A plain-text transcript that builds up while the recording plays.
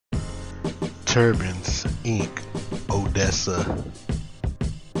Turbines, Inc., Odessa.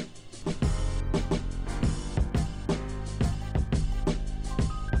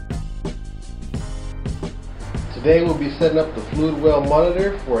 Today we'll be setting up the fluid well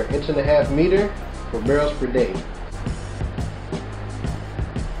monitor for 1.5 meter for barrels per day.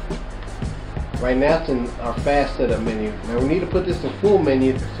 Right now it's in our fast setup menu. Now we need to put this in full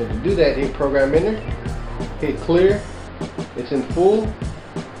menu, so to do that hit program enter, hit clear, it's in full,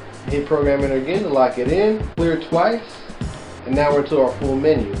 hit program enter again to lock it in, clear twice, and now we're to our full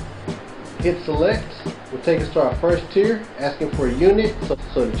menu. Hit select, will take us to our first tier, asking for a unit,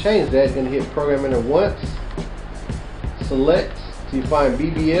 so to change that you're going to hit program enter once, select till you find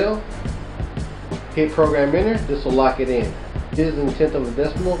BBL, hit program enter, this will lock it in. This is in tenth of a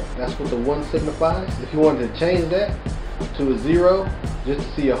decimal, that's what the 1 signifies. If you wanted to change that to a 0 just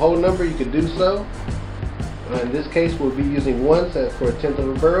to see a whole number, you could do so. In this case we'll be using 1 for 1/10 of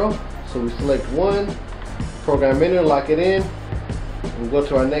a barrel, so we select 1, program enter, lock it in, and go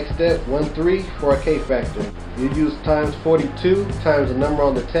to our next step, 13 for our Kfactor. You use times 42 times the number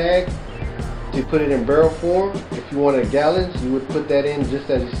on the tag to put it in barrel form. If you wanted gallons, you would put that in just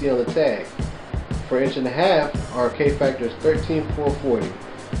as you see on the tag. For 1.5 inch, our Kfactor is 13,440.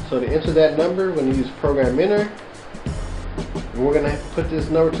 So to enter that number, we're going to use program enter, and we're going to put this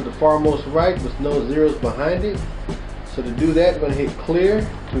number to the farmost right with no zeros behind it. So to do that, we're going to hit clear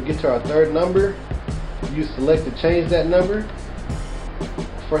till we get to our third number. Use select to change that number.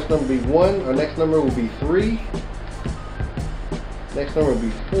 First number will be 1, our next number will be 3, next number will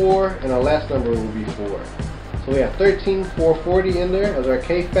be 4, and our last number will be 4. So we have 13,440 in there as our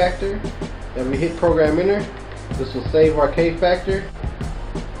Kfactor. Now we hit program enter, this will save our Kfactor.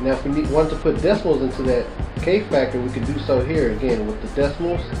 Now if we want to put decimals into that Kfactor, we can do so here again with the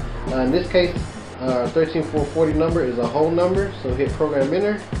decimals. In this case, our 13,440 number is a whole number, so hit program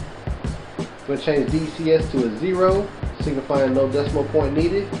enter. We're going to change DCS to a 0, signifying no decimal point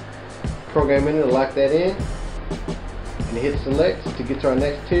needed. Program enter to lock that in, and hit select to get to our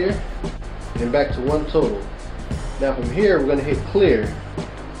next tier, and back to 1 total. Now from here we're going to hit clear.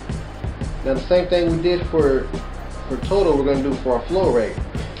 Now the same thing we did for total, we're going to do for our flow rate.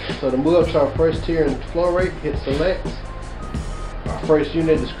 So to move up to our first tier in flow rate, hit select. Our first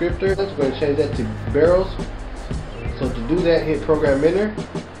unit descriptor, we're going to change that to barrels. So to do that, hit program enter,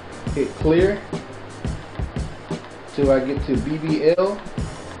 hit clear till I get to BBL,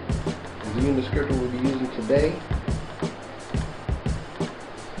 the unit descriptor we'll be using today.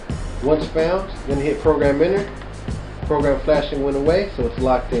 Once found, then hit program enter. Program flashing went away, so it's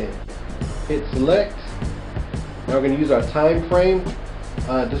locked in. Hit select. Now we're going to use our time frame.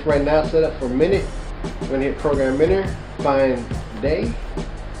 Just right now set up for a minute. We're going to hit program enter, find day,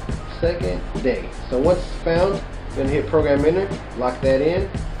 second, day. So once it's found, we're going to hit program enter, lock that in.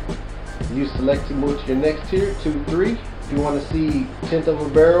 Use select to move to your next tier, 2, 3. If you want to see 1/10 of a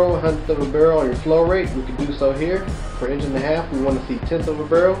barrel, 100th of a barrel on your flow rate, we can do so here. For 1.5 inch, we want to see 1/10 of a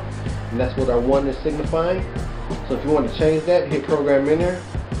barrel, and that's what our 1 is signifying. So if you want to change that, hit program enter,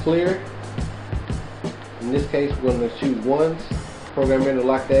 clear. In this case, we're going to choose 1s. Program enter,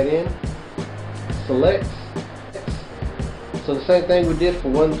 lock that in. Select. So the same thing we did for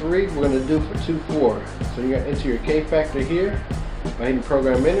 1.3, we're going to do for 2.4. So you're going to enter your Kfactor here by hitting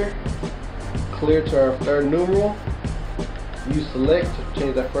program enter. Clear to our third numeral. Use select to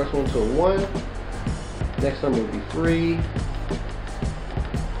change that first one to a 1. Next number will be 3,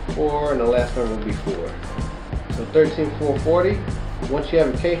 4, and the last number will be 4. So 13,440. Once you have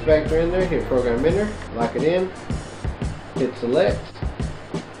a Kfactor in there, hit program enter, lock it in, hit select.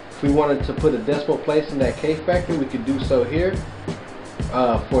 If we wanted to put a decimal place in that Kfactor, we could do so here.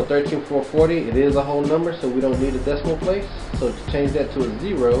 For 13,440, it is a whole number, so we don't need a decimal place. So to change that to a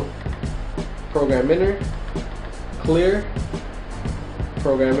 0, program enter, clear,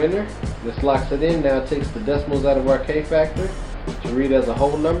 program enter. This locks it in. Now it takes the decimals out of our Kfactor to read as a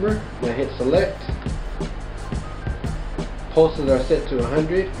whole number. Now hit select. Pulses are set to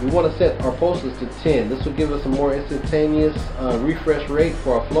 100. We want to set our pulses to 10. This will give us a more instantaneous refresh rate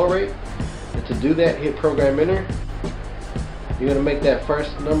for our flow rate. And to do that, hit program enter. You're going to make that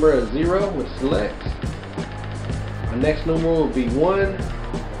first number a 0 with select. Our next numeral will be 1.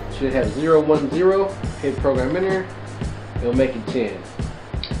 Should have 0, 1, 0. Hit program enter. It'll make it 10.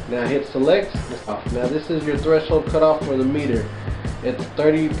 Now hit select. Now this is your threshold cutoff for the meter. It's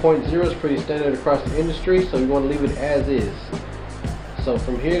 30.0 is pretty standard across the industry, so we want to leave it as is. So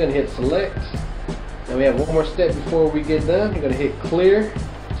from here, you're going to hit select. Now we have one more step before we get done. You're going to hit clear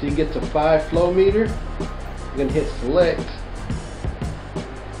so you get to 5 flow meter. You're going to hit select.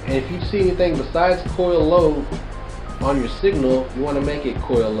 And if you see anything besides coil load on your signal, you want to make it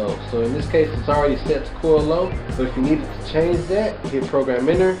coil low. So in this case, it's already set to coil low, but if you needed to change that, hit program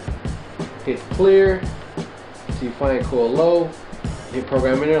enter, hit clear, so you find coil low, hit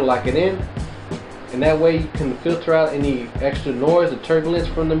program enter, lock it in, and that way you can filter out any extra noise or turbulence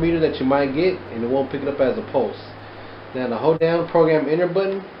from the meter that you might get, and it won't pick it up as a pulse. Now to hold down program enter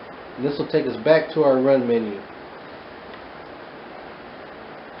button, and this will take us back to our run menu.